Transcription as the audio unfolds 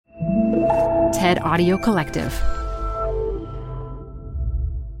TED Audio Collective.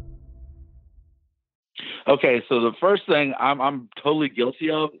 Okay, so the first thing I'm totally guilty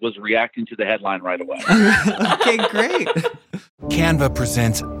of was reacting to the headline right away. Okay, great. Canva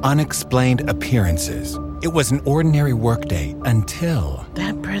presents Unexplained Appearances. It was an ordinary workday until...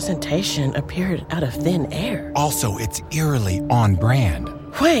 That presentation appeared out of thin air. Also, it's eerily on brand.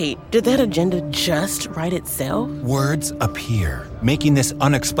 Wait, did that agenda just write itself? Words appear, making this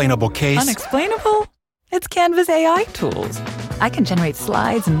unexplainable case... Unexplainable? It's Canva's AI tools. I can generate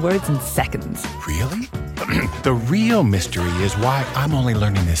slides and words in seconds. Really? The real mystery is why I'm only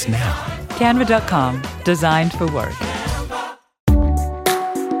learning this now. Canva.com. Designed for work.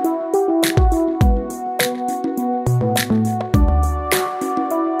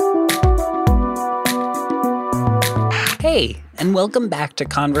 Hey, and welcome back to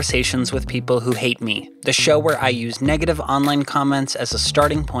Conversations with People Who Hate Me, the show where I use negative online comments as a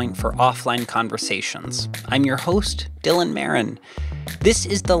starting point for offline conversations. I'm your host, Dylan Marin. This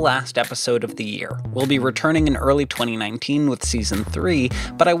is the last episode of the year. We'll be returning in early 2019 with Season 3,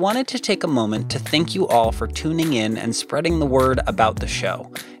 but I wanted to take a moment to thank you all for tuning in and spreading the word about the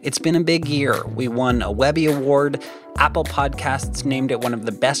show. It's been a big year. We won a Webby Award. Apple Podcasts named it one of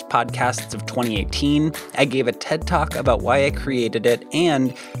the best podcasts of 2018. I gave a TED Talk about why I created it,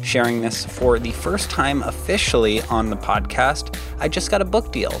 and sharing this for the first time officially on the podcast, I just got a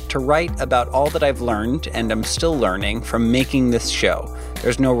book deal to write about all that I've learned and am still learning from making this show.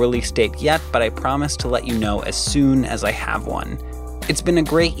 There's no release date yet, but I promise to let you know as soon as I have one. It's been a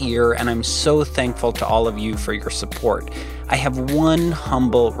great year, and I'm so thankful to all of you for your support. I have one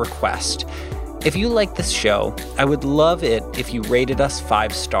humble request. If you like this show, I would love it if you rated us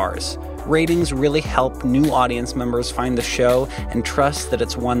 5 stars. Ratings really help new audience members find the show and trust that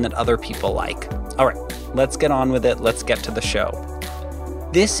it's one that other people like. All right, let's get on with it. Let's get to the show.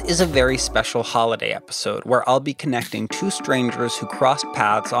 This is a very special holiday episode where I'll be connecting 2 strangers who crossed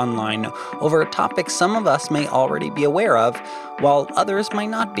paths online over a topic some of us may already be aware of, while others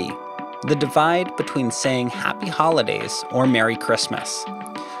might not be: the divide between saying Happy Holidays or Merry Christmas.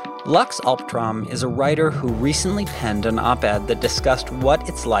 Lux Alptraum is a writer who recently penned an op-ed that discussed what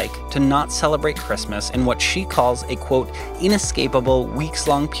it's like to not celebrate Christmas in what she calls a, quote, inescapable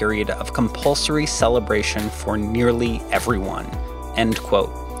weeks-long period of compulsory celebration for nearly everyone, end quote.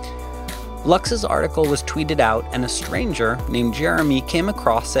 Lux's article was tweeted out, and a stranger named Jeremy came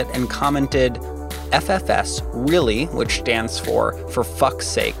across it and commented, FFS, really, which stands for fuck's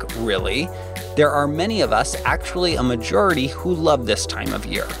sake, really. There are many of us, actually a majority, who love this time of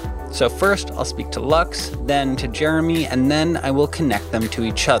year. So first, I'll speak to Lux, then to Jeremy, and then I will connect them to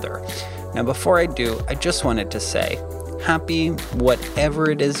each other. Now, before I do, I just wanted to say, happy whatever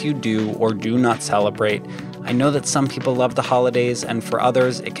it is you do or do not celebrate. I know that some people love the holidays, and for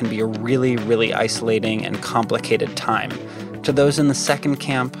others, it can be a really, really isolating and complicated time. To those in the second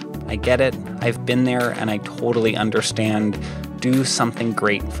camp, I get it. I've been there, and I totally understand. Do something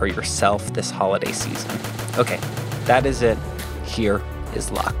great for yourself this holiday season. Okay, that is it. Here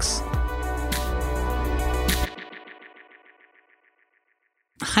is Lux.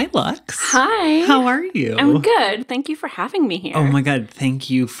 Hi, Lux. Hi. How are you? I'm good. Thank you for having me here. Oh my God,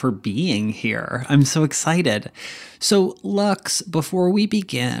 thank you for being here. I'm so excited. So, Lux, before we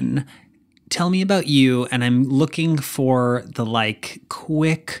begin, tell me about you, and I'm looking for the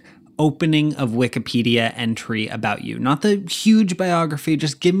quick opening of Wikipedia entry about you. Not the huge biography,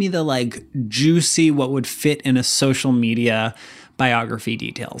 just give me the juicy, what would fit in a social media biography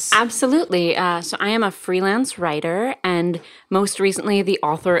details. Absolutely. So I am a freelance writer and most recently the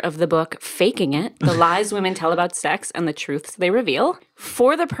author of the book Faking It, The Lies Women Tell About Sex and the Truths They Reveal.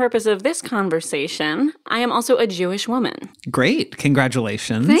 For the purpose of this conversation, I am also a Jewish woman. Great.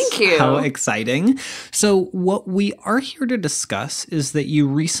 Congratulations. Thank you. How exciting. So what we are here to discuss is that you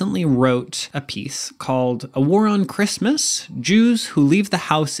recently wrote a piece called A War on Christmas, Jews Who Leave the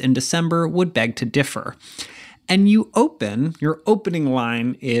House in December Would Beg to Differ. And your opening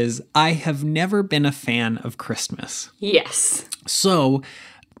line is, I have never been a fan of Christmas. Yes. So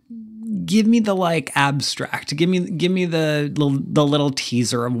give me the abstract. Give me the little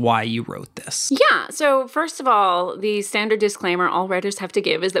teaser of why you wrote this. Yeah. So first of all, the standard disclaimer all writers have to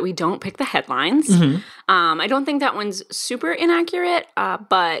give is that we don't pick the headlines. Mm-hmm. I don't think that one's super inaccurate,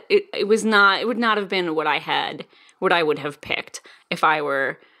 but it would not have been what I would have picked if I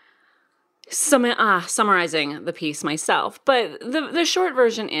were summarizing the piece myself. But the short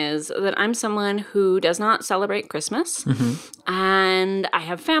version is that I'm someone who does not celebrate Christmas. And I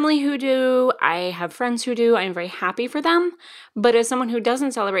have family who do. I have friends who do. I'm very happy for them. But as someone who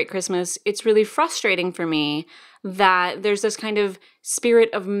doesn't celebrate Christmas, it's really frustrating for me that there's this kind of spirit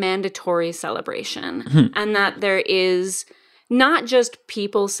of mandatory celebration and that there is not just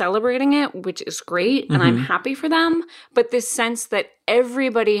people celebrating it, which is great, and I'm happy for them, but this sense that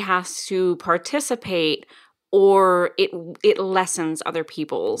everybody has to participate or it lessens other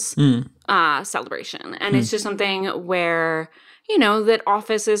people's celebration. And it's just something where, you know, that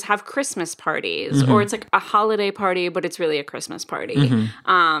offices have Christmas parties or it's like a holiday party, but it's really a Christmas party.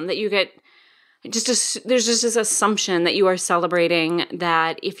 That you get there's just this assumption that you are celebrating,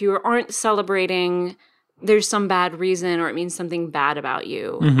 that if you aren't celebrating, there's some bad reason or it means something bad about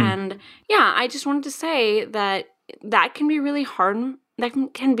you. And yeah, I just wanted to say that can be really hard. That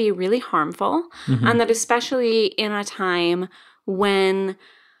can be really harmful. And that especially in a time when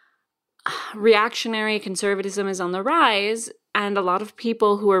reactionary conservatism is on the rise and a lot of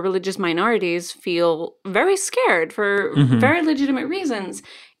people who are religious minorities feel very scared for very legitimate reasons,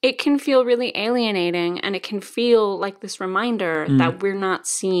 it can feel really alienating and it can feel like this reminder that we're not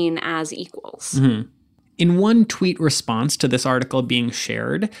seen as equals. In one tweet response to this article being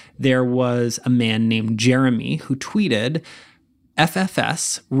shared, there was a man named Jeremy who tweeted,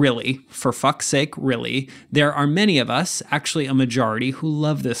 FFS, really, for fuck's sake, really. There are many of us, actually a majority, who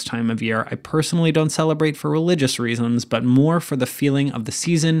love this time of year. I personally don't celebrate for religious reasons, but more for the feeling of the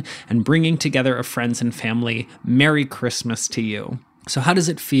season and bringing together of friends and family. Merry Christmas to you. So how does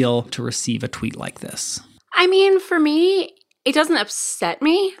it feel to receive a tweet like this? I mean, for me, it doesn't upset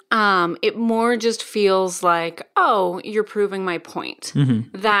me. It more just feels like, oh, you're proving my point.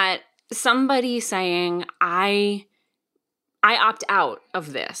 That somebody saying, I opt out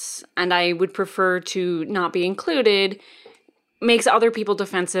of this and I would prefer to not be included makes other people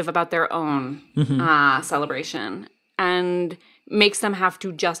defensive about their own celebration and makes them have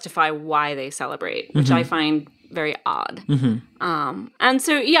to justify why they celebrate, which I find very odd. And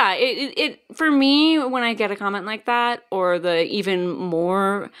so, yeah, it for me, when I get a comment like that or the even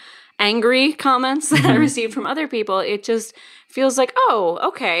more angry comments that I received from other people, it just feels like, oh,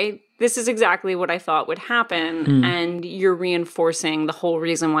 okay, this is exactly what I thought would happen. And you're reinforcing the whole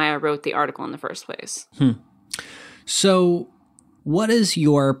reason why I wrote the article in the first place. So what is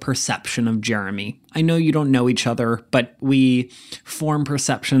your perception of Jeremy? I know you don't know each other, but we form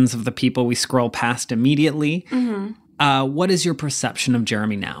perceptions of the people we scroll past immediately. What is your perception of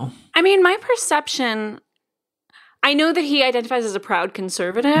Jeremy now? I mean, my perception, I know that he identifies as a proud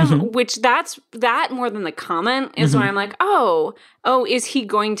conservative, which that more than the comment is why I'm like, oh, is he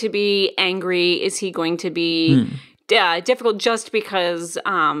going to be angry? Is he going to be difficult just because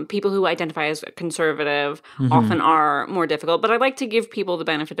people who identify as conservative often are more difficult? But I like to give people the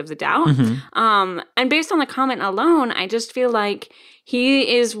benefit of the doubt. And based on the comment alone, I just feel like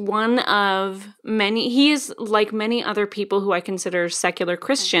he is one of many, he is like many other people who I consider secular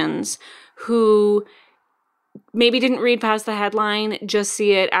Christians who maybe didn't read past the headline, just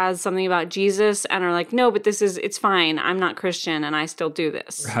see it as something about Jesus and are like, no, but it's fine. I'm not Christian and I still do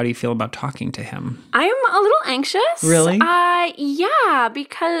this. How do you feel about talking to him? I'm a little anxious. Really? Yeah,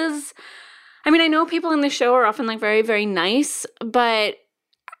 because, I mean, I know people in the show are often like very, very nice, but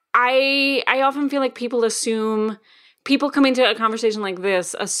I often feel like people come into a conversation like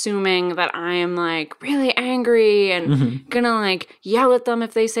this assuming that I am like really angry and gonna like yell at them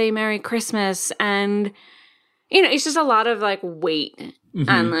if they say Merry Christmas, and you know, it's just a lot of like weight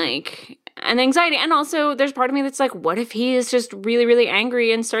and like and anxiety. And also there's part of me that's like, what if he is just really, really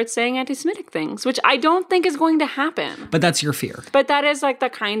angry and starts saying anti-Semitic things, which I don't think is going to happen. But that's your fear. But that is like the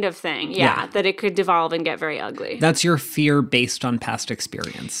kind of thing, that it could devolve and get very ugly. That's your fear based on past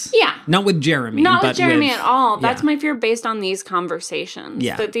experience. Yeah. Not with Jeremy. Not with Jeremy at all. That's my fear based on these conversations.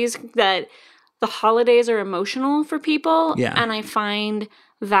 Yeah. That the holidays are emotional for people. Yeah. And I find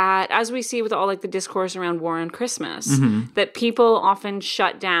that, as we see with all like the discourse around war on Christmas, that people often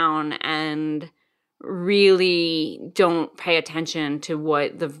shut down and really don't pay attention to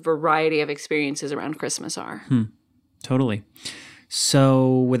what the variety of experiences around Christmas are. Totally.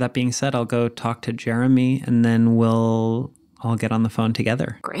 So with that being said, I'll go talk to Jeremy and then we'll all get on the phone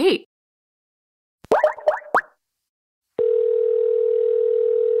together. Great.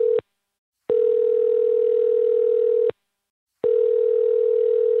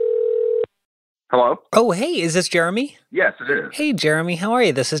 Hello? Oh, hey, is this Jeremy? Yes, it is. Hey, Jeremy, how are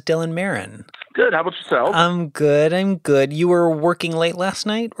you? This is Dylan Marin. Good. How about yourself? I'm good. You were working late last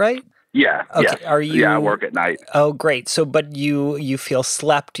night, right? Yeah. Okay. Yes. Are you? Yeah, I work at night. Oh, great. So, but you feel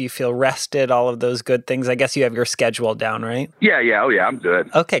slept, you feel rested, all of those good things. I guess you have your schedule down, right? Yeah. Oh yeah, I'm good.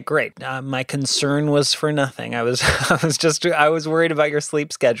 Okay, great. My concern was for nothing. I was I was worried about your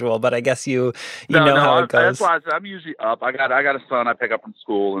sleep schedule, but I guess you know how it goes. That's why I said I'm usually up. I got a son I pick up from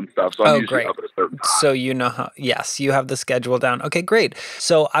school and stuff, so I'm usually great. up at a certain time. So you know how, yes, you have the schedule down. Okay, great.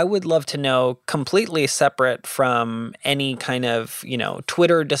 So I would love to know, completely separate from any kind of,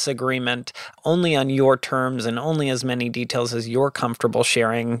 Twitter disagreement, only on your terms and only as many details as you're comfortable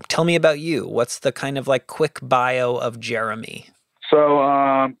sharing. Tell me about you. What's the kind of like quick bio of Jeremy? So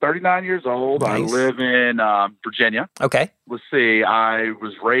I'm 39 years old. Nice. I live in Virginia. Okay. Let's see. I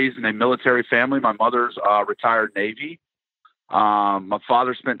was raised in a military family. My mother's retired Navy. My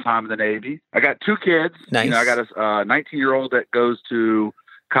father spent time in the Navy. I got 2 kids. Nice. I got a 19-year-old that goes to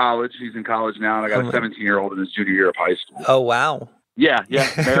college. He's in college now, and I got a 17-year-old in his junior year of high school. Oh, wow. Yeah,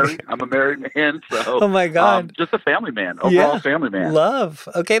 married. I'm a married man. So, oh my God. Just a family man, overall family man. Love.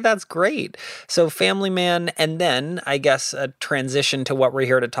 Okay, that's great. So family man, and then I guess a transition to what we're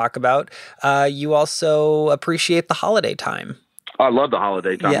here to talk about. You also appreciate the holiday time. I love the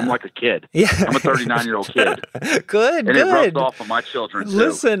holiday time. Yeah. I'm like a kid. Yeah. I'm a 39-year-old kid. Good. And it rubs off on my children, too.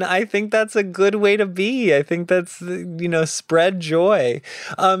 Listen, I think that's a good way to be. I think that's, spread joy.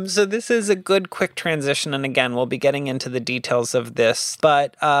 So this is a good quick transition. And again, we'll be getting into the details of this.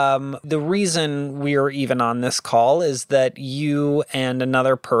 But the reason we're even on this call is that you and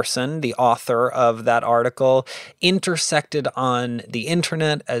another person, the author of that article, intersected on the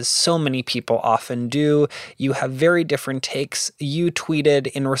internet, as so many people often do. You have very different takes. You tweeted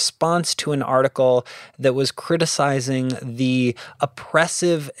in response to an article that was criticizing the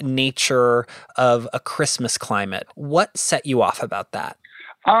oppressive nature of a Christmas climate. What set you off about that?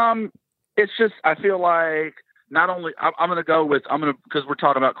 It's just, I feel like not only, because we're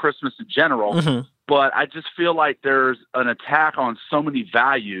talking about Christmas in general, Mm-hmm. but I just feel like there's an attack on so many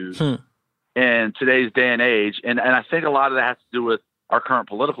values in today's day and age. And I think a lot of that has to do with our current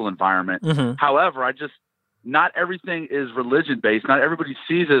political environment. Mm-hmm. However, not everything is religion-based. Not everybody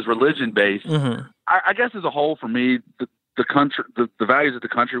sees it as religion-based. Mm-hmm. I guess as a whole, for me, the country, the values that the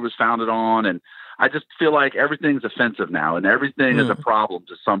country was founded on, and I just feel like everything's offensive now, and everything is a problem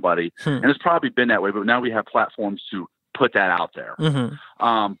to somebody. And it's probably been that way, but now we have platforms to put that out there.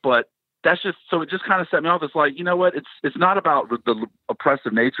 Mm-hmm. But that's just, so it just kind of set me off. It's like, you know what? It's not about the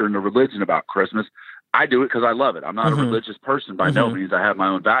oppressive nature and the religion about Christmas. I do it because I love it. I'm not a religious person by no means. I have my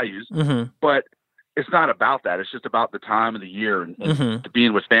own values, but it's not about that. It's just about the time of the year and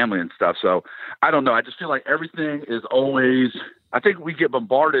being with family and stuff. So I don't know. I just feel like everything is always, I think we get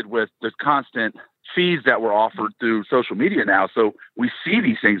bombarded with the constant feeds that were offered through social media now. So we see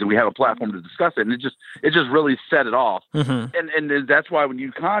these things and we have a platform to discuss it. And it just really set it off. And that's why when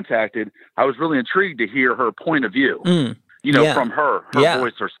you contacted, I was really intrigued to hear her point of view. From her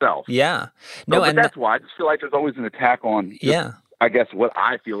voice herself. Yeah. But that's why I just feel like there's always an attack on I guess what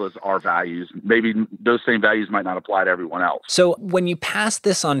I feel is our values. Maybe those same values might not apply to everyone else. So when you pass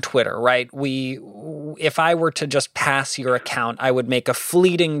this on Twitter, right, if I were to just pass your account, I would make a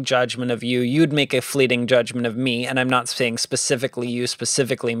fleeting judgment of you. You'd make a fleeting judgment of me. And I'm not saying specifically you,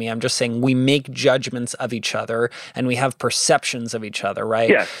 specifically me. I'm just saying we make judgments of each other and we have perceptions of each other,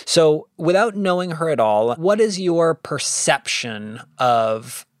 right? Yes. So without knowing her at all, what is your perception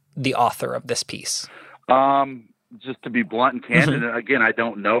of the author of this piece? Just to be blunt and candid, and again, I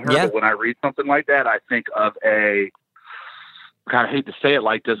don't know her, but when I read something like that, I think of I hate to say it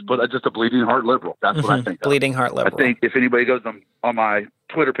like this, but just a bleeding heart liberal. That's what I think of. Bleeding heart liberal. I think if anybody goes on my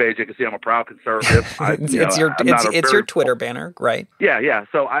Twitter page, you can see I'm a proud conservative. It's your Twitter banner, right? Yeah.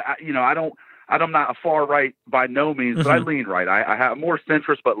 So I'm not a far right by no means, but I lean right. I have more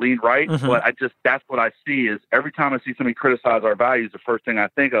centrist, but lean right. But that's what I see is every time I see somebody criticize our values, the first thing I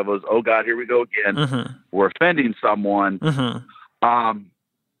think of is, oh God, here we go again. We're offending someone.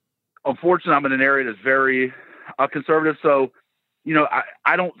 Unfortunately, I'm in an area that's very conservative. So,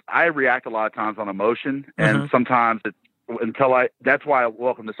 I react a lot of times on emotion, and sometimes that's why I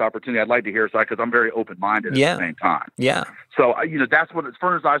welcome this opportunity. I'd like to hear because I'm very open-minded at the same time. Yeah. So, that's what, as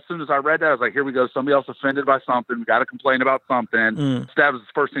soon as I read that, I was like, here we go. Somebody else offended by something. We got to complain about something. So that was the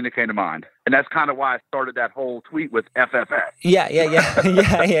first thing that came to mind. And that's kind of why I started that whole tweet with FFX.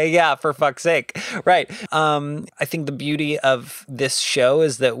 Yeah. For fuck's sake. Right. I think the beauty of this show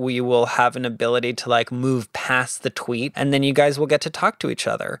is that we will have an ability to move past the tweet, and then you guys will get to talk to each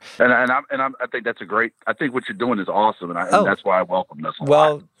other. And I think that's I think what you're doing is awesome. And that's why I welcome this a lot.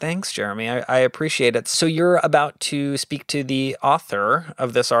 Well, thanks, Jeremy. I appreciate it. So you're about to speak to the author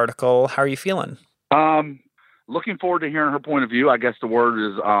of this article. How are you feeling? Looking forward to hearing her point of view. I guess the word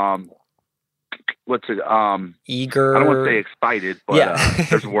is what's it? Eager. I don't want to say excited, but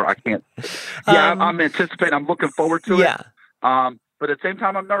there's a word I can't. Yeah, I'm anticipating. I'm looking forward to it. But at the same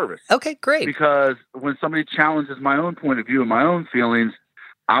time, I'm nervous. Okay, great. Because when somebody challenges my own point of view and my own feelings,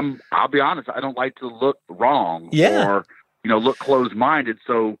 I'll be honest, I don't like to look wrong or, look closed-minded.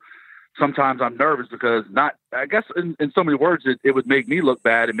 So sometimes I'm nervous because I guess in so many words, it would make me look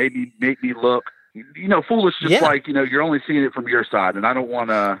bad and maybe make me look, foolish, just like, you're only seeing it from your side. And I don't want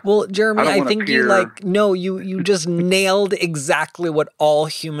to. Well, Jeremy, I think you just nailed exactly what all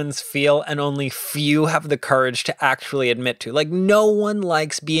humans feel and only few have the courage to actually admit to. Like, no one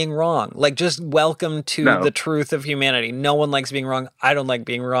likes being wrong. Like, just welcome to the truth of humanity. No one likes being wrong. I don't like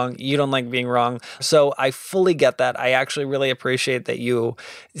being wrong. You don't like being wrong. So I fully get that. I actually really appreciate that you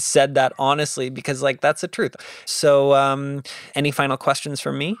said that honestly, because that's the truth. So any final questions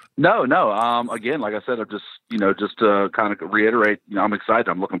from me? No. Again, like I said, I'm just to kind of reiterate, I'm excited.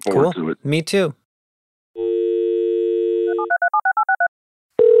 I'm looking forward to it. Me too.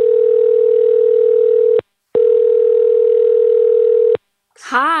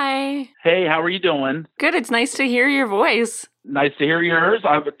 Hi. Hey, how are you doing? Good. It's nice to hear your voice. Nice to hear yours.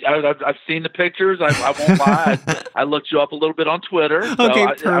 I've seen the pictures. I won't lie. I looked you up a little bit on Twitter. So okay,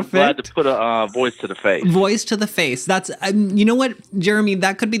 perfect. I'm glad to put a voice to the face. Voice to the face. That's you know what, Jeremy?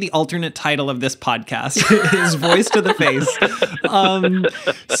 That could be the alternate title of this podcast. Is voice to the face.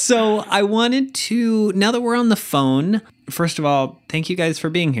 So I wanted to, now that we're on the phone. First of all, thank you guys for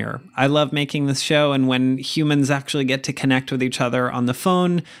being here. I love making this show, and when humans actually get to connect with each other on the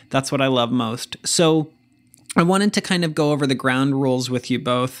phone, that's what I love most. So I wanted to kind of go over the ground rules with you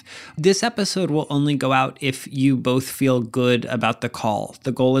both. This episode will only go out if you both feel good about the call.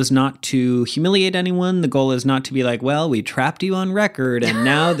 The goal is not to humiliate anyone. The goal is not to be like, well, we trapped you on record and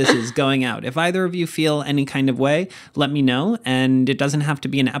now this is going out. If either of you feel any kind of way, let me know. And it doesn't have to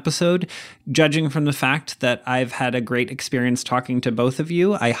be an episode. Judging from the fact that I've had a great experience talking to both of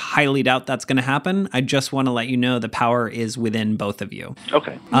you, I highly doubt that's going to happen. I just want to let you know the power is within both of you.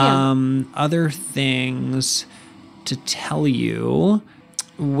 Okay. Other things to tell you,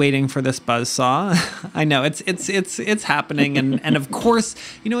 waiting for this buzzsaw. I know it's happening, and of course,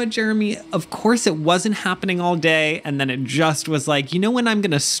 you know what, Jeremy? Of course, it wasn't happening all day, and then it just was like, when I'm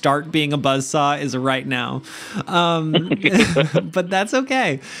gonna start being a buzzsaw is right now. But that's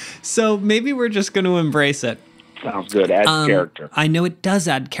okay. So maybe we're just going to embrace it. Sounds good. Adds character. I know it does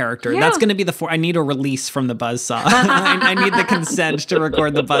add character. Yeah. That's going to be I need a release from the buzzsaw. I need the consent to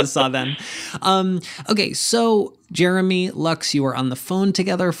record the buzzsaw then. Okay, so Jeremy, Lux, you are on the phone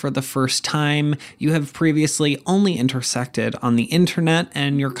together for the first time. You have previously only intersected on the internet,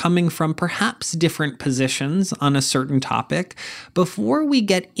 and you're coming from perhaps different positions on a certain topic. Before we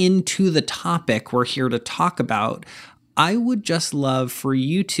get into the topic we're here to talk about, I would just love for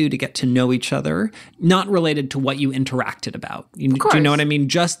you two to get to know each other, not related to what you interacted about. Do you know what I mean?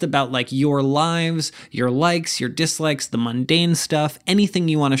 Just about your lives, your likes, your dislikes, the mundane stuff, anything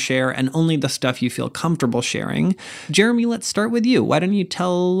you want to share, and only the stuff you feel comfortable sharing. Jeremy, let's start with you. Why don't you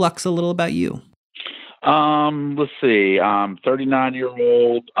tell Lux a little about you? Let's see. I'm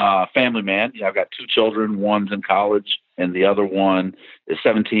 39-year-old family man. I've got 2 children. One's in college, and the other one is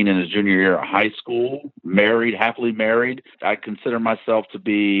 17 in his junior year of high school. Married, happily married. I consider myself to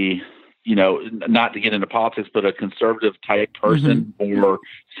be, not to get into politics, but a conservative type person, more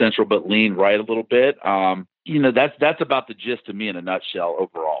central but lean right a little bit. That's about the gist of me in a nutshell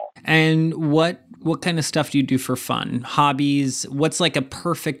overall. And what kind of stuff do you do for fun? Hobbies? What's like a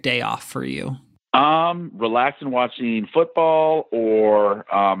perfect day off for you? Relaxing, watching football, or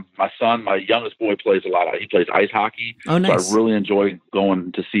my youngest boy plays a lot. He plays ice hockey. Oh, nice. So I really enjoy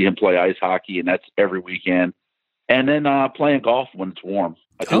going to see him play ice hockey, and that's every weekend. And then playing golf when it's warm.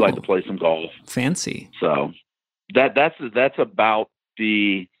 I do like to play some golf. Fancy. So that's about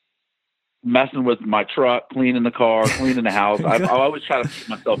the messing with my truck, cleaning the car, cleaning the house. I always try to keep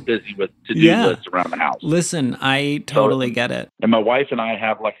myself busy with to-do lists around the house. Listen, I totally get it. And my wife and I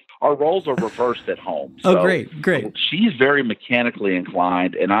have our roles are reversed at home. So great. She's very mechanically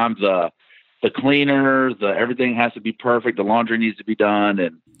inclined, and I'm the cleaner. Everything has to be perfect. The laundry needs to be done,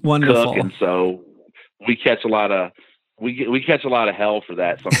 and wonderful. Cook. And so we catch a lot of hell for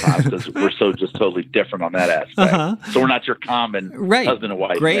that sometimes because we're so just totally different on that aspect. So we're not your common husband and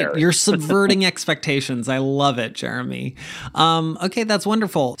wife. Great. Marriage. You're subverting expectations. I love it, Jeremy. Okay, that's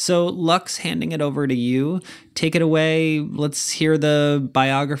wonderful. So Lux, handing it over to you. take it away. Let's hear the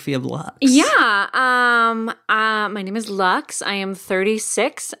biography of Lux. Yeah. My name is Lux. I am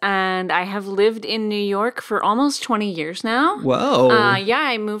 36, and I have lived in New York for almost 20 years now. Whoa.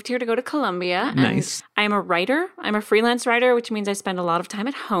 I moved here to go to Columbia. Nice. And I'm a writer. I'm a freelance writer, which means I spend a lot of time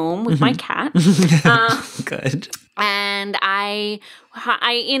at home with my cat. Good. And I've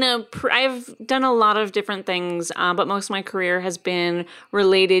done a lot of different things, but most of my career has been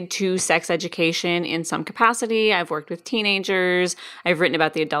related to sex education in some capacity. I've worked with teenagers. I've written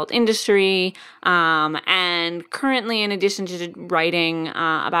about the adult industry. And currently, in addition to writing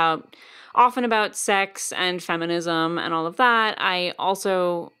often about sex and feminism and all of that, I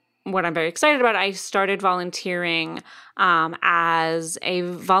also, what I'm very excited about, I started volunteering as a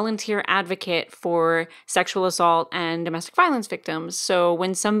volunteer advocate for sexual assault and domestic violence victims. So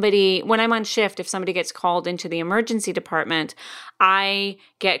when I'm on shift, if somebody gets called into the emergency department, I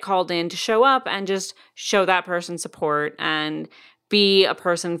get called in to show up and just show that person support and be a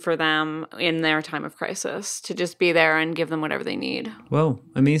person for them in their time of crisis, to just be there and give them whatever they need. Whoa,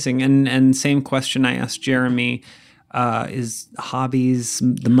 amazing. And same question I asked Jeremy. Is hobbies,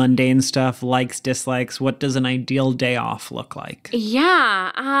 the mundane stuff, likes, dislikes, what does an ideal day off look like?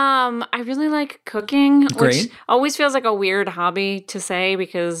 Yeah, I really like cooking, Great. which always feels like a weird hobby to say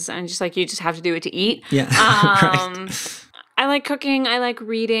because I'm just like, you just have to do it to eat. Yeah, right. I like cooking, I like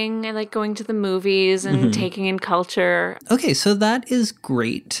reading, I like going to the movies and taking in culture. Okay, so that is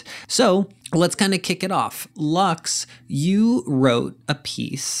great. So let's kind of kick it off. Lux, you wrote a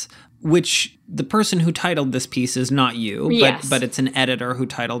piece which the person who titled this piece is not you, yes. but it's an editor who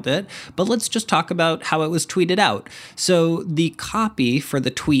titled it. But let's just talk about how it was tweeted out. So the copy for the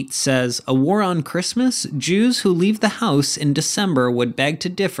tweet says, "A war on Christmas? Jews who leave the house in December would beg to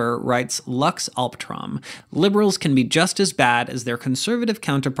differ," writes Lux Alptrom. "Liberals can be just as bad as their conservative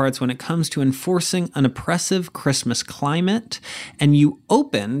counterparts when it comes to enforcing an oppressive Christmas climate." And you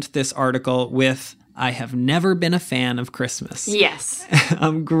opened this article with, "I have never been a fan of Christmas." Yes.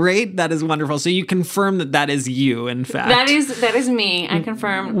 Great. That is wonderful. So you confirm that is you, in fact. That is me. I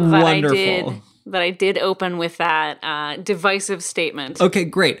confirm that I did open with that divisive statement. Okay,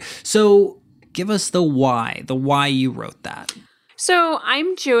 great. So give us the why you wrote that. So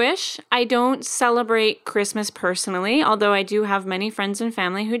I'm Jewish. I don't celebrate Christmas personally, although I do have many friends and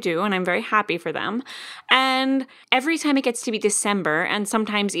family who do, and I'm very happy for them. And every time it gets to be December, and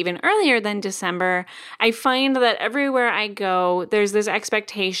sometimes even earlier than December, I find that everywhere I go, there's this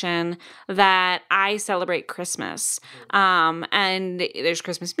expectation that I celebrate Christmas. And there's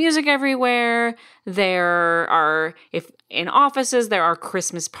Christmas music everywhere. There are, in offices, there are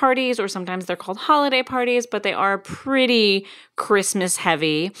Christmas parties, or sometimes they're called holiday parties, but they are pretty Christmas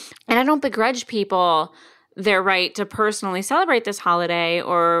heavy. And I don't begrudge people their right to personally celebrate this holiday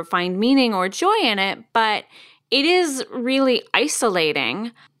or find meaning or joy in it, but it is really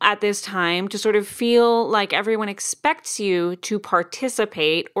isolating at this time to sort of feel like everyone expects you to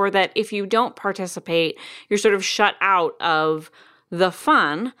participate, or that if you don't participate, you're sort of shut out of the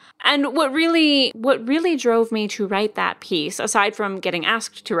fun. And what really drove me to write that piece, aside from getting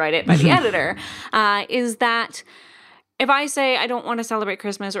asked to write it by the editor, is that if I say I don't want to celebrate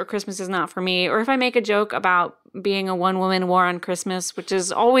Christmas, or Christmas is not for me, or if I make a joke about being a one-woman war on Christmas, which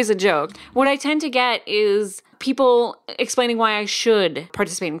is always a joke, what I tend to get is people explaining why I should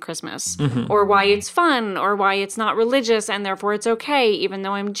participate in Christmas, or why it's fun, or why it's not religious and therefore it's okay, even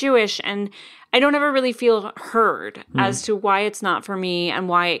though I'm Jewish. And I don't ever really feel heard as to why it's not for me and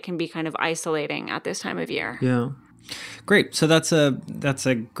why it can be kind of isolating at this time of year. Yeah. Great. So that's a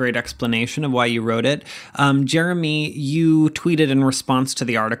great explanation of why you wrote it. Jeremy, you tweeted in response to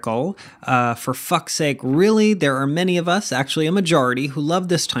the article, "For fuck's sake, really? There are many of us, actually a majority, who love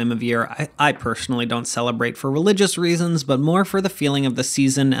this time of year. I personally don't celebrate for religious reasons, but more for the feeling of the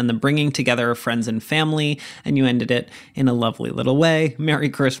season and the bringing together of friends and family." And you ended it in a lovely little way. "Merry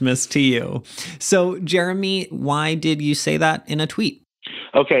Christmas to you." So, Jeremy, why did you say that in a tweet?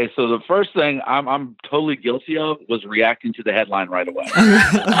 Okay, so the first thing I'm totally guilty of was reacting to the headline right away.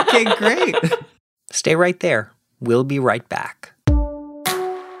 Okay, great. Stay right there. We'll be right back.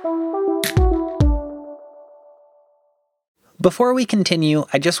 Before we continue,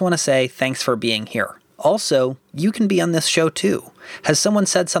 I just want to say thanks for being here. Also, you can be on this show too. Has someone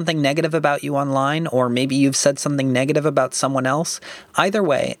said something negative about you online, or maybe you've said something negative about someone else? Either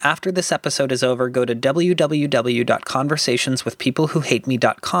way, after this episode is over, go to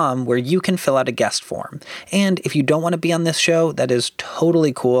www.conversationswithpeoplewhohateme.com where you can fill out a guest form. And if you don't want to be on this show, that is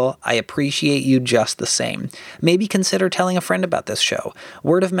totally cool. I appreciate you just the same. Maybe consider telling a friend about this show.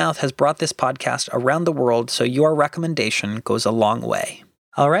 Word of mouth has brought this podcast around the world, so your recommendation goes a long way.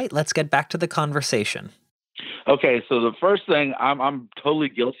 All right, let's get back to the conversation. Okay, so the first thing I'm totally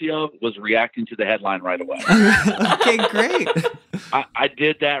guilty of was reacting to the headline right away. Okay, great. I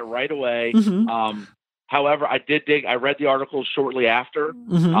did that right away. However, I read the article shortly after.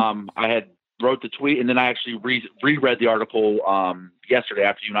 I had wrote the tweet, and then I actually reread the article yesterday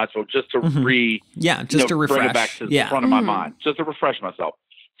after you and I spoke, just to to refresh. bring it back to the front of my mind, just to refresh myself.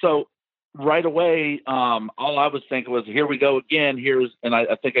 So right away, all I was thinking was, here we go again. And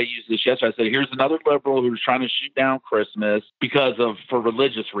I think I used this yesterday. I said, here's another liberal who's trying to shoot down Christmas for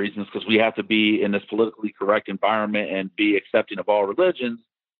religious reasons, because we have to be in this politically correct environment and be accepting of all religions.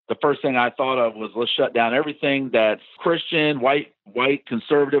 The first thing I thought of was, let's shut down everything that's Christian, white,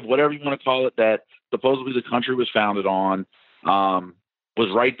 conservative, whatever you want to call it, that supposedly the country was founded on, was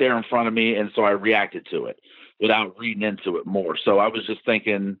right there in front of me. And so I reacted to it without reading into it more. So I was just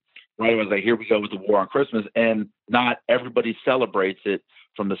thinking, right, I was like, here we go with the war on Christmas. And not everybody celebrates it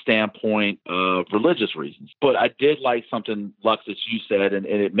from the standpoint of religious reasons. But I did like something, Lux, that you said, and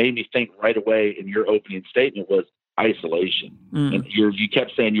it made me think right away in your opening statement, was isolation. And you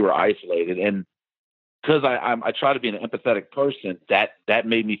kept saying you were isolated. And because I try to be an empathetic person, that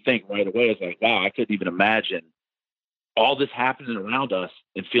made me think right away. I was like, wow, I couldn't even imagine all this happening around us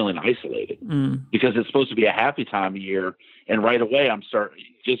and feeling isolated, because it's supposed to be a happy time of year. And right away, I'm starting,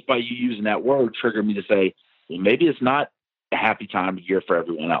 just by you using that word, triggered me to say, well, maybe it's not a happy time of year for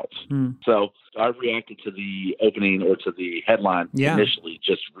everyone else. So I reacted to the opening, or to the headline initially,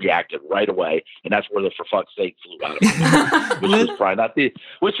 just reacted right away. And that's where the "for fuck's sake" flew out of my mouth,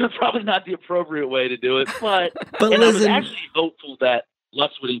 which was probably not the appropriate way to do it. But and listen, I was actually hopeful that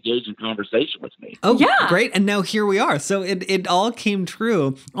Lux would engage in conversation with me. Oh, yeah. Great. And now here we are. So it all came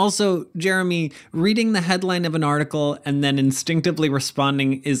true. Also, Jeremy, reading the headline of an article and then instinctively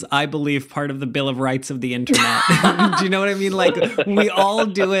responding is, I believe, part of the Bill of Rights of the internet. Do you know what I mean? Like, we all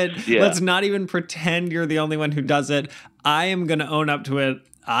do it. Yeah. Let's not even pretend you're the only one who does it. I am going to own up to it.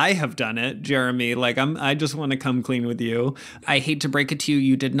 I have done it, Jeremy. Like, I just want to come clean with you. I hate to break it to you,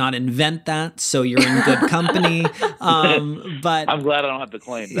 you did not invent that, so you're in good company. But I'm glad I don't have to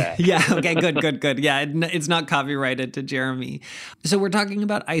claim that. Yeah. Okay. Good. Yeah, it's not copyrighted to Jeremy. So we're talking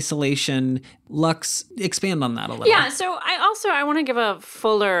about isolation. Lux, expand on that a little. Yeah. So I want to give a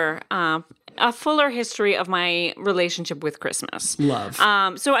fuller history of my relationship with Christmas. Love.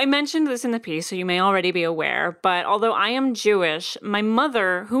 So I mentioned this in the piece, so you may already be aware, but although I am Jewish, my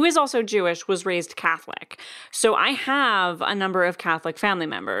mother, who is also Jewish, was raised Catholic. So I have a number of Catholic family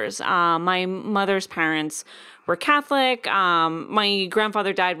members. My mother's parents were Catholic. My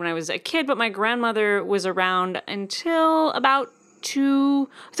grandfather died when I was a kid, but my grandmother was around until about 3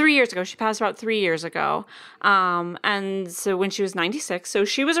 years ago. She passed about 3 years ago. And so when she was 96, so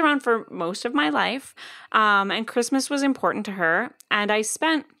she was around for most of my life. And Christmas was important to her. And I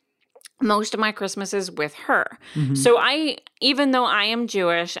spent most of my Christmases with her. So even though I am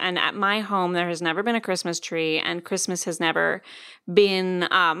Jewish, and at my home there has never been a Christmas tree, and Christmas has never been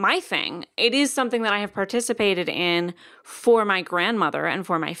my thing, it is something that I have participated in for my grandmother and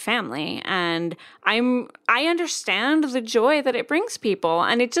for my family. And I understand the joy that it brings people.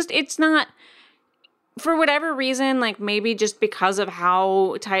 And it's not, for whatever reason, like maybe just because of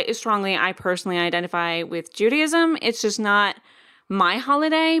how strongly I personally identify with Judaism, it's just not my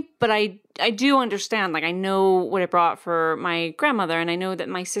holiday. But I do understand, like, I know what it brought for my grandmother, and I know that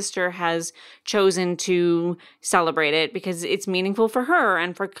my sister has chosen to celebrate it because it's meaningful for her,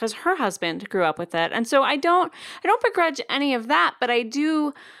 and because her husband grew up with it. And so I don't begrudge any of that, but I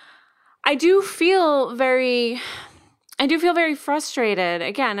do feel very frustrated,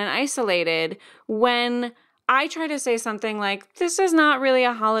 again, and isolated when I try to say something like, this is not really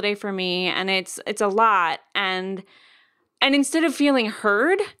a holiday for me, and it's a lot. And instead of feeling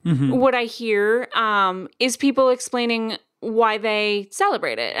heard, what I hear is people explaining why they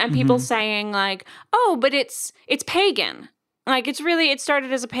celebrate it. And people saying like, oh, but it's pagan. Like, it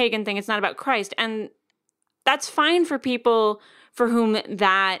started as a pagan thing. It's not about Christ. And that's fine for people for whom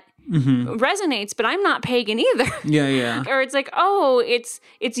that resonates, but I'm not pagan either. Yeah. Or it's like, oh, it's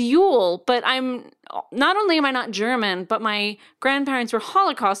Yule, but not only am I not German, but my grandparents were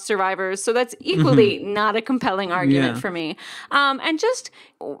Holocaust survivors, so that's equally not a compelling argument for me. And just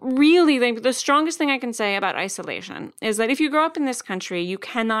really, the strongest thing I can say about isolation is that if you grow up in this country, you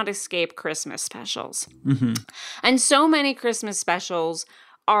cannot escape Christmas specials. And so many Christmas specials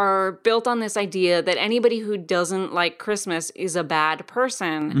are built on this idea that anybody who doesn't like Christmas is a bad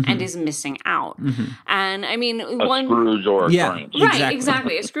person and is missing out. And I mean, Scrooge or a Grinch. Right,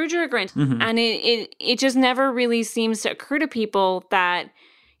 exactly. A Scrooge or a Grinch. And it just never really seems to occur to people that,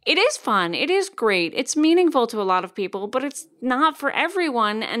 It is fun. It is great. It's meaningful to a lot of people, but it's not for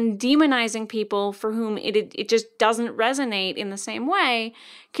everyone. And demonizing people for whom it just doesn't resonate in the same way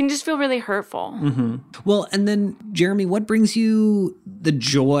can just feel really hurtful. Mm-hmm. Well, and then, Jeremy, what brings you the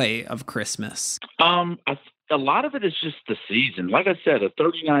joy of Christmas? A lot of it is just the season. Like I said, a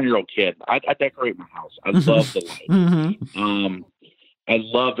 39-year-old kid, I decorate my house. I love the lights. Mm-hmm. I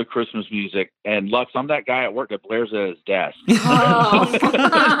love the Christmas music. And Lux, I'm that guy at work that blares at his desk. Oh.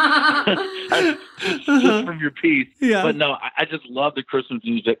 Just from your piece. Yeah. But no, I just love the Christmas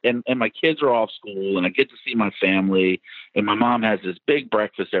music. And my kids are off school, and I get to see my family. And my mom has this big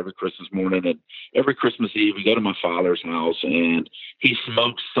breakfast every Christmas morning. And every Christmas Eve, we go to my father's house, and he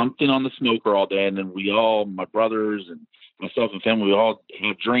smokes something on the smoker all day. And then we all, my brothers and myself and family, we all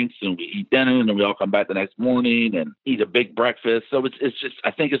have drinks and we eat dinner, and then we all come back the next morning and eat a big breakfast. So it's just,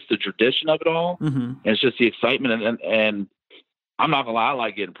 I think it's the tradition of it all. Mm-hmm. And it's just the excitement. And I'm not gonna lie, I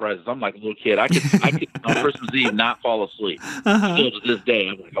like getting presents. I'm like a little kid. I could on Christmas Eve not fall asleep. Still to this day,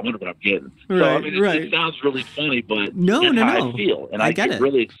 I'm like, I wonder what I'm getting. So I mean, it sounds really funny, but that's how I feel, and I get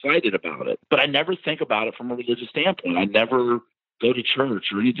really excited about it. But I never think about it from a religious standpoint. I never go to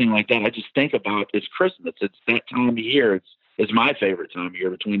church or anything like that. I just think about it's Christmas. It's that time of year. It's my favorite time of year.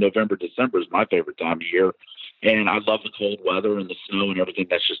 Between November and December is my favorite time of year. And I love the cold weather and the snow and everything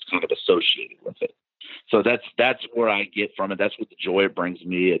that's just kind of associated with it. So that's where I get from it. That's what the joy it brings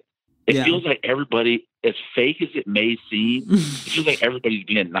me. It feels like everybody, as fake as it may seem, it feels like everybody's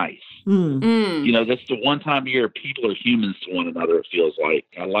being nice. You know, that's the one time of year people are humans to one another, it feels like.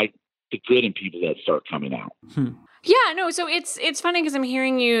 I like the good in people that start coming out. Yeah, no, so it's funny because I'm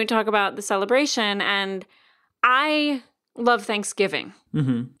hearing you talk about the celebration, and I love Thanksgiving.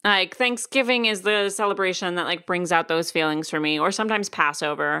 Mm-hmm. Like, Thanksgiving is the celebration that like brings out those feelings for me, or sometimes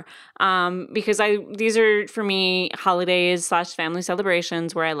Passover, because these are for me holidays / family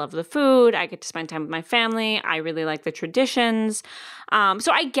celebrations where I love the food. I get to spend time with my family. I really like the traditions.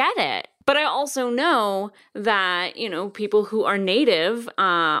 So I get it. But I also know that, you know, people who are native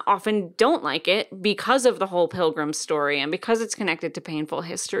often don't like it because of the whole Pilgrim story and because it's connected to painful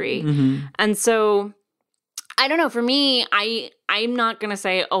history. Mm-hmm. And so, I don't know, for me, I'm not going to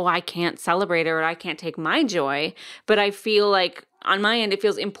say, oh, I can't celebrate it or I can't take my joy. But I feel like on my end, it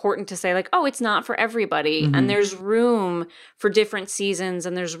feels important to say like, oh, it's not for everybody. Mm-hmm. And there's room for different seasons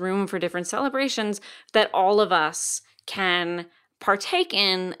and there's room for different celebrations that all of us can partake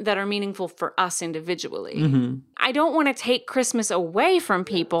in that are meaningful for us individually. Mm-hmm. I don't want to take Christmas away from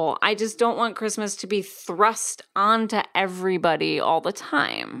people. I just don't want Christmas to be thrust onto everybody all the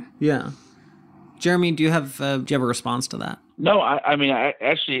time. Yeah. Jeremy, do you have a response to that? No, I mean, I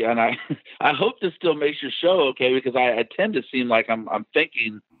actually, and I hope this still makes your show okay, because I tend to seem like I'm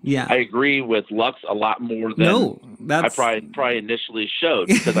thinking. Yeah, I agree with Lux a lot more than I probably initially showed,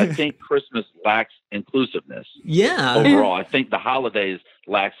 because I think Christmas lacks inclusiveness. Yeah, overall, I think the holidays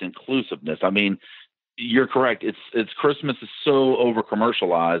lacks inclusiveness. I mean, you're correct. It's Christmas is so over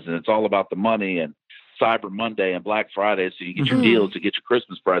commercialized, and it's all about the money and Cyber Monday and Black Friday, so you get your deals to get your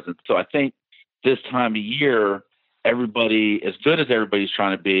Christmas presents. So I think this time of year, everybody, as good as everybody's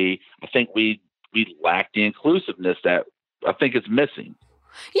trying to be, I think we lack the inclusiveness that I think is missing.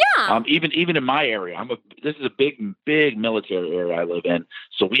 Yeah. Even in my area, this is a big military area I live in.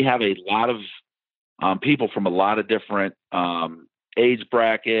 So we have a lot of people from a lot of different age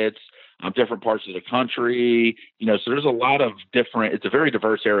brackets, different parts of the country. You know, so there's a lot of different. It's a very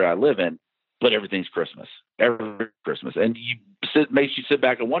diverse area I live in, but everything's Christmas, every Christmas, and makes you sit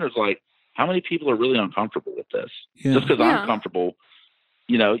back and wonder, like, how many people are really uncomfortable with this? Yeah. Just because I'm comfortable,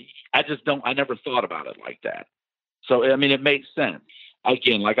 you know, I never thought about it like that. So, I mean, it makes sense.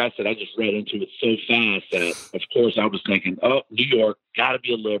 Again, like I said, I just read into it so fast that, of course, I was thinking, oh, New York, got to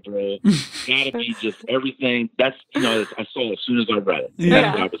be a liberal, got to be just everything. That's, you know, I saw as soon as I read it. Yeah.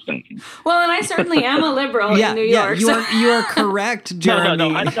 That's what I was thinking. Well, and I certainly am a liberal in New York. Yeah, you are correct, Jeremy.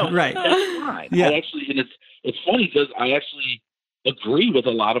 No, I know. Right. That's fine. Yeah. I actually, and it's funny because I actually agree with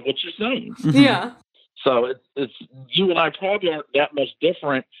a lot of what you're saying. Yeah. So it's you and I probably aren't that much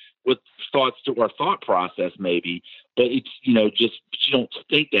different with thoughts to our thought process, maybe, but it's, you know, just you don't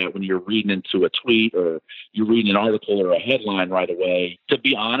think that when you're reading into a tweet or you're reading an article or a headline right away. To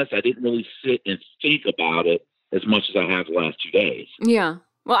be honest, I didn't really sit and think about it as much as I have the last 2 days. Yeah.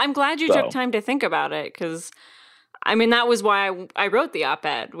 Well, I'm glad you took time to think about it, because I mean, that was why I wrote the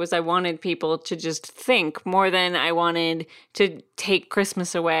op-ed, was I wanted people to just think more than I wanted to take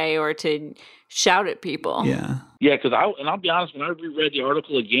Christmas away or to shout at people. Yeah. Yeah, because I'll be honest, when I reread the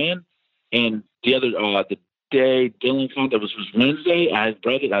article again, and the day Dylan called, that was Wednesday, I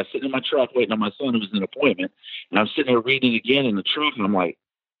read it, I was sitting in my truck waiting on my son who was in an appointment, and I'm sitting there reading it again in the truck, and I'm like,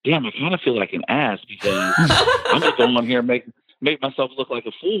 damn, I kind of feel like an ass because I'm just going on here and make myself look like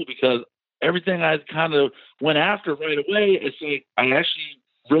a fool because everything I kind of went after right away, it's like I actually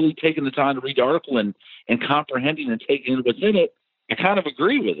really taken the time to read the article and comprehending and taking in what's in it. I kind of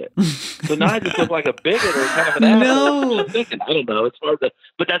agree with it. So now I just look like a bigot or kind of an asshole. No. I don't know. It's hard to,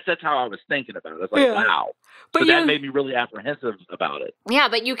 but that's how I was thinking about it. It's like, wow. But that made me really apprehensive about it. Yeah,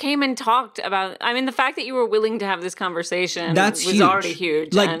 but you came and talked about, I mean, the fact that you were willing to have this conversation was huge. already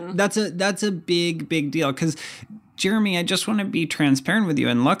huge. Like, that's a big, big deal. Because, Jeremy, I just want to be transparent with you.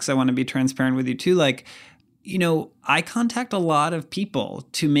 And Lux, I want to be transparent with you too. Like, you know, I contact a lot of people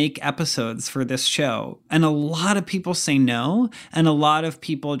to make episodes for this show, and a lot of people say no, and a lot of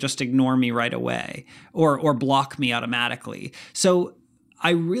people just ignore me right away or block me automatically. So I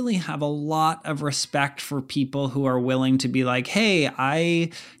really have a lot of respect for people who are willing to be like, hey,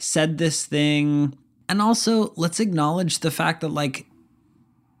 I said this thing. And also, let's acknowledge the fact that, like,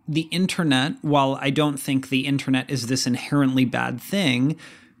 the internet, while I don't think the internet is this inherently bad thing,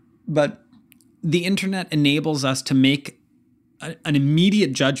 but the internet enables us to make an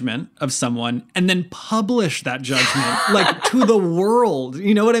immediate judgment of someone and then publish that judgment like to the world.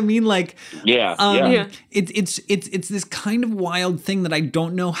 You know what I mean? Like, it's this kind of wild thing that I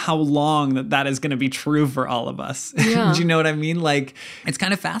don't know how long that is going to be true for all of us. Yeah. Do you know what I mean? Like, it's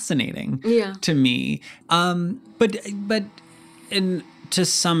kind of fascinating to me. But and to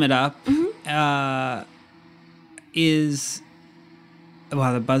sum it up,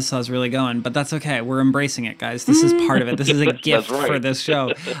 wow, the buzzsaw is really going, but that's okay. We're embracing it, guys. This is part of it. This is a gift for this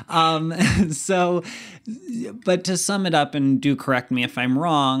show. But to sum it up, and do correct me if I'm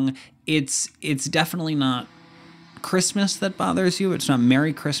wrong, it's definitely not Christmas that bothers you. It's not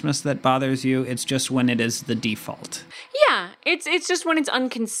Merry Christmas that bothers you. It's just when it is the default. Yeah, it's just when it's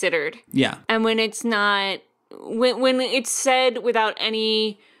unconsidered. Yeah. And when it's not, when it's said without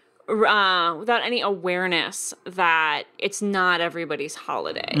any awareness that it's not everybody's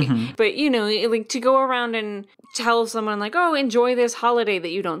holiday. Mm-hmm. But, you know, like to go around and tell someone like, oh, enjoy this holiday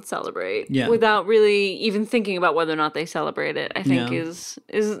that you don't celebrate without really even thinking about whether or not they celebrate it, I think is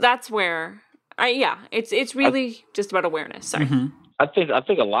that's where it's really just about awareness. Sorry. Mm-hmm. I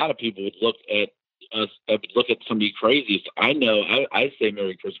think a lot of people would look at us, I would look at somebody crazy. If I know I say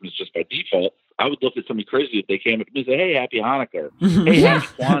Merry Christmas just by default. I would look at somebody crazy if they came up to me and say, hey, Happy Hanukkah. Hey, Happy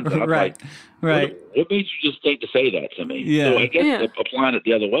Kwanzaa. I'm right. What made you just think to say that to me? Yeah. So I guess applying it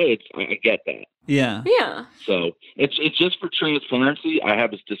the other way, I get that. Yeah. Yeah. So it's just for transparency. I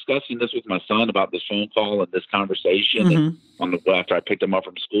was discussing this with my son about this phone call and this conversation and after I picked him up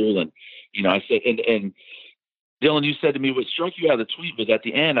from school. And, you know, I said, and Dylan, you said to me, what struck you out of the tweet was at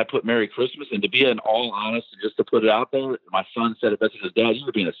the end, I put Merry Christmas. And to be in all honest, just to put it out there, my son said it best. He says, Dad, you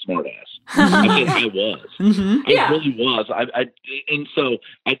were being a smart ass. I said, I was. I really was. And so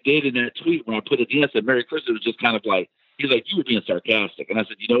I did in that tweet when I put it in, I said, Merry Christmas. It was just kind of like, he's like, you were being sarcastic. And I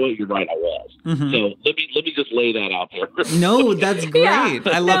said, you know what? You're right. I was. So let me just lay that out there. No, that's great.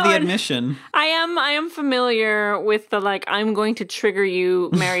 I love the admission. I am familiar with the, like, I'm going to trigger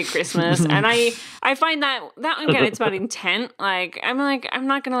you Merry Christmas. And I find that again, it's about intent. Like, I'm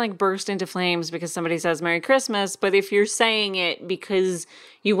not going to like burst into flames because somebody says Merry Christmas. But if you're saying it because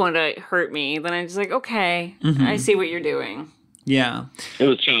you want to hurt me, then I'm just like, okay, I see what you're doing. Yeah. It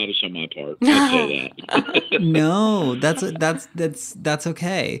was childish on my part. I'd say that. No, that's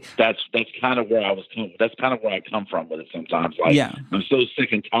okay. That's kind of where that's kind of where I come from with it sometimes. Like, I'm so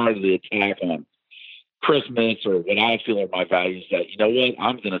sick and tired of the attack on Christmas or what I feel are my values that, you know what,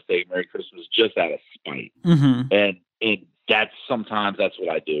 I'm going to say Merry Christmas just out of spite. And sometimes that's what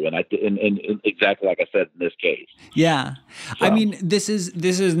I do. And and exactly like I said in this case. Yeah. So. I mean, this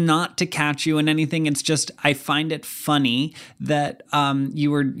is not to catch you in anything. It's just, I find it funny that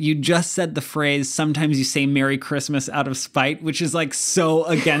you just said the phrase, sometimes you say Merry Christmas out of spite, which is like so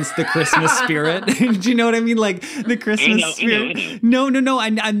against the Christmas spirit. Do you know what I mean? Like the Christmas spirit. I know. No.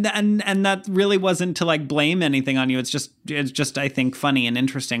 And that really wasn't to like blame anything on you. It's just, I think, funny and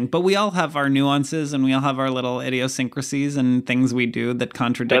interesting. But we all have our nuances and we all have our little idiosyncrasies and things we do that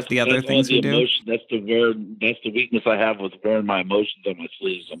contradict the other things we do. That's the weakness I have with wearing my emotions on my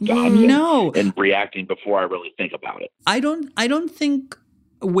sleeves sometimes. And reacting before I really think about it. I don't think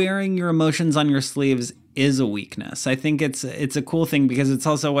wearing your emotions on your sleeves is a weakness. I think it's a cool thing because it's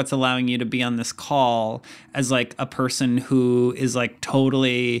also what's allowing you to be on this call as like a person who is like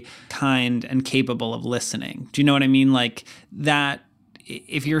totally kind and capable of listening. Do you know what I mean? Like that.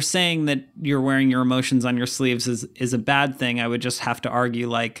 If you're saying that you're wearing your emotions on your sleeves is a bad thing, I would just have to argue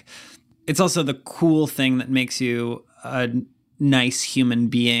like it's also the cool thing that makes you a nice human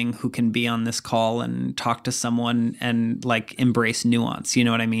being who can be on this call and talk to someone and like embrace nuance. You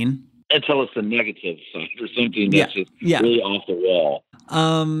know what I mean? Until it's the negative side or something that's just really off the wall.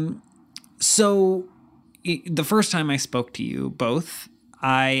 So the first time I spoke to you both,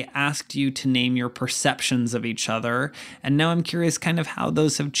 I asked you to name your perceptions of each other. And now I'm curious kind of how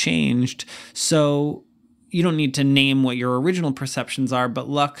those have changed. So you don't need to name what your original perceptions are, but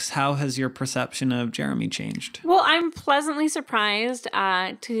Lux, how has your perception of Jeremy changed? Well, I'm pleasantly surprised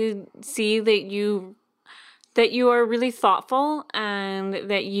to see that you are really thoughtful and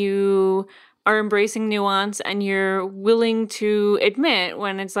that you are embracing nuance and you're willing to admit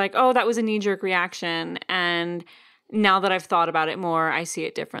when it's like, oh, that was a knee-jerk reaction. And now that I've thought about it more, I see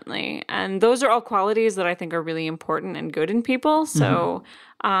it differently. And those are all qualities that I think are really important and good in people. So,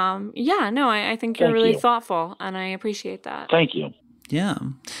 I think you're really thoughtful, and I appreciate that. Thank you. Yeah.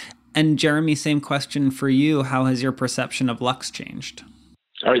 And Jeremy, same question for you. How has your perception of Lux changed?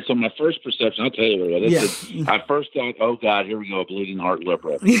 All right, so my first perception, I'll tell you what it is. I first thought, oh, God, here we go, a bleeding heart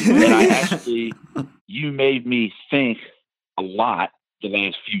liberal. And you made me think a lot the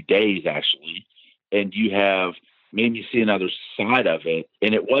last few days, actually. And you have made me see another side of it.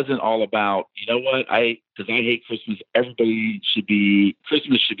 And it wasn't all about, you know what, because I hate Christmas.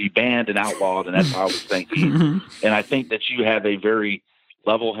 Christmas should be banned and outlawed. And that's how I was thinking. And I think that you have a very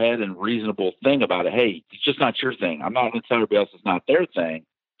level head and reasonable thing about it. Hey, it's just not your thing. I'm not going to tell everybody else it's not their thing,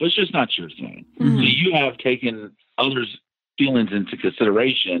 but it's just not your thing. So you have taken others' feelings into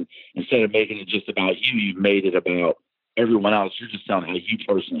consideration. Instead of making it just about you, you've made it about everyone else. You're just telling how you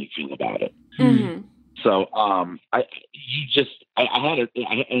personally feel about it. So I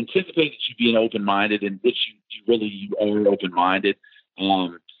anticipated you being open-minded, and which you are open-minded.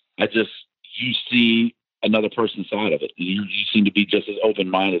 You see another person's side of it. You seem to be just as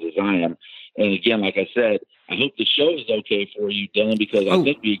open-minded as I am. And again, like I said, I hope the show is okay for you, Dylan, because I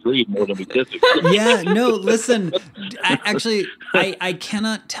think we agreed more than we disagreed. Yeah, no, listen, I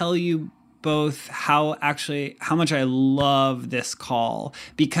cannot tell you both how much I love this call,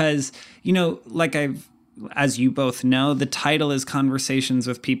 because, as you both know, the title is Conversations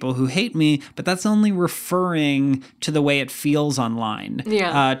with People Who Hate Me, but that's only referring to the way it feels online,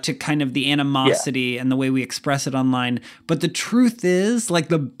 to kind of the animosity and the way we express it online. But the truth is, like,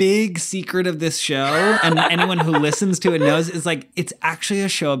 the big secret of this show, and anyone who listens to it knows, is like, it's actually a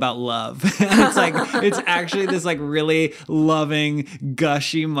show about love. It's actually this like really loving,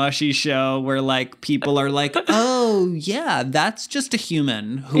 gushy, mushy show where like people are like, oh yeah, that's just a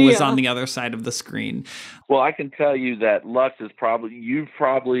human who is on the other side of the screen. Well, I can tell you that Lux is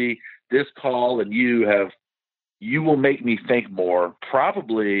this call, and you will make me think more.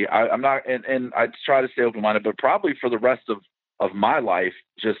 Probably, I'm not, and I try to stay open-minded, but probably for the rest of my life,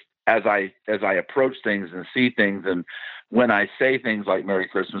 just as I approach things and see things, and when I say things like Merry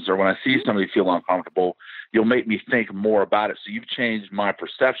Christmas, or when I see somebody feel uncomfortable, you'll make me think more about it. So you've changed my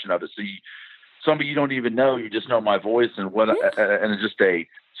perception of it. So somebody you don't even know, you just know my voice and and just a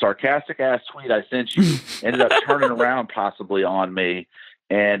sarcastic ass tweet I sent you ended up turning around possibly on me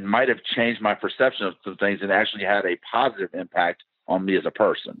and might have changed my perception of some things and actually had a positive impact on me as a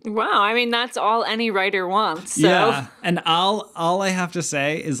person. Wow. I mean, that's all any writer wants. So. Yeah. And all I have to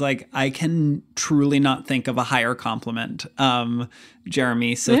say is, like, I can truly not think of a higher compliment,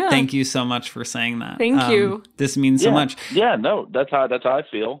 Jeremy. So thank you so much for saying that. Thank you. This means so much. Yeah, no, that's how I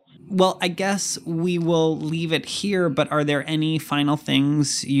feel. Well, I guess we will leave it here, but are there any final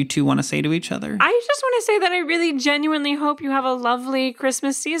things you two want to say to each other? I just want to say that I really genuinely hope you have a lovely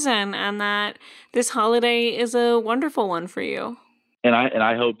Christmas season and that this holiday is a wonderful one for you. And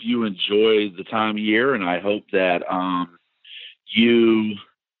I hope you enjoy the time of year, and I hope that you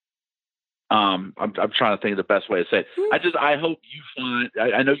I'm trying to think of the best way to say it. I hope you find,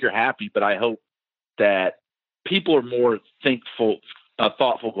 I know you're happy, but I hope that people are more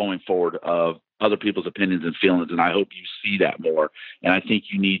thoughtful going forward of other people's opinions and feelings, and I hope you see that more. And I think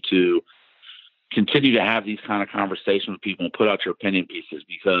you need to continue to have these kind of conversations with people and put out your opinion pieces,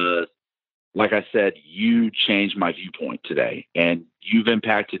 because, like I said, you changed my viewpoint today, and you've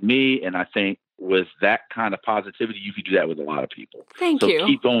impacted me. And I think with that kind of positivity, you can do that with a lot of people. Thank you. So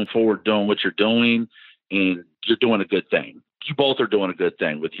keep going forward, doing what you're doing, and you're doing a good thing. You both are doing a good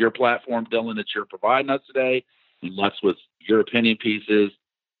thing with your platform, Dylan, that you're providing us today, and Lex with your opinion pieces.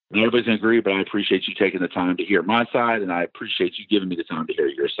 Not everybody's going to agree, but I appreciate you taking the time to hear my side, and I appreciate you giving me the time to hear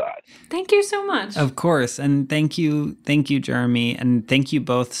your side. Thank you so much. Of course. And thank you, Jeremy. And thank you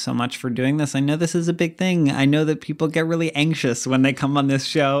both so much for doing this. I know this is a big thing. I know that people get really anxious when they come on this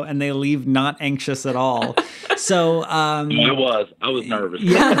show and they leave not anxious at all. So I was nervous.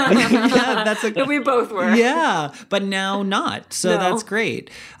 Yeah, yeah, that's we both were. Yeah, but now not. So that's great.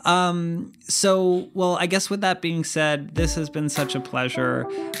 Well, I guess with that being said, this has been such a pleasure.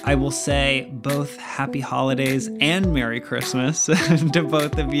 I will say both happy holidays and Merry Christmas to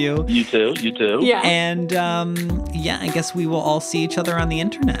both of you. You too. Yeah. And I guess we will all see each other on the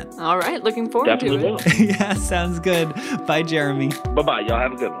internet. All right, looking forward Definitely to it. will. Yeah, sounds good. Bye, Jeremy. Bye-bye. Y'all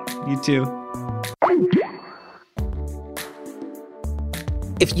have a good one. You too.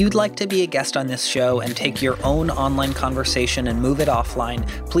 If you'd like to be a guest on this show and take your own online conversation and move it offline,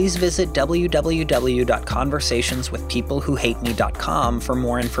 please visit www.conversationswithpeoplewhohateme.com for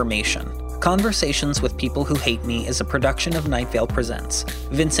more information. Conversations with People Who Hate Me is a production of Night Vale Presents.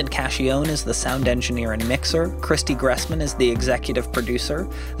 Vincent Cascione is the sound engineer and mixer. Christy Gressman is the executive producer.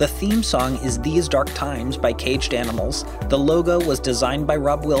 The theme song is These Dark Times by Caged Animals. The logo was designed by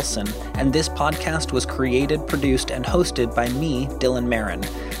Rob Wilson, and this podcast was created, produced, and hosted by me, Dylan Marin.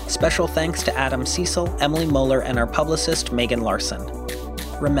 Special thanks to Adam Cecil, Emily Moeller, and our publicist, Megan Larson.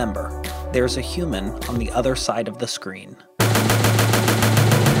 Remember, there's a human on the other side of the screen.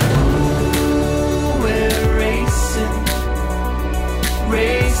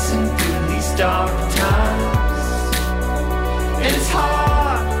 Racing through these dark times, and it's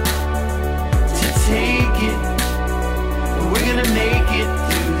hard to take it, but we're gonna make it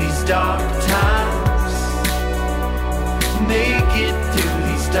through these dark times, make it through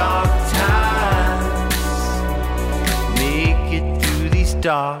these dark times, make it through these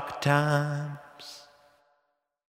dark times.